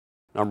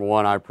Number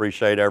one, I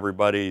appreciate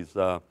everybody's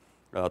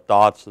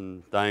thoughts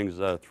and things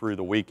through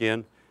the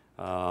weekend,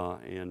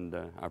 and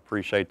I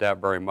appreciate that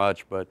very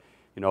much. But,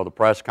 you know, the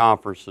press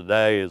conference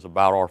today is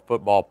about our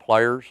football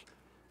players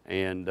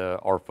and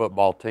our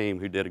football team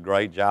who did a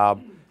great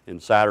job in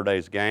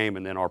Saturday's game,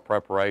 and then our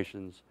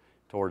preparations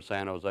towards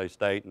San Jose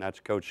State, and that's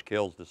Coach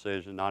Kill's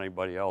decision, not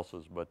anybody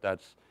else's. But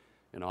that's,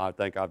 you know, I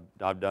think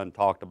I've done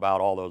talked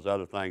about all those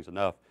other things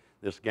enough.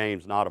 This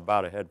game's not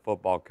about a head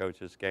football coach.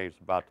 This game's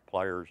about the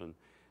players, and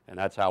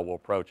that's how we'll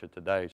approach it today.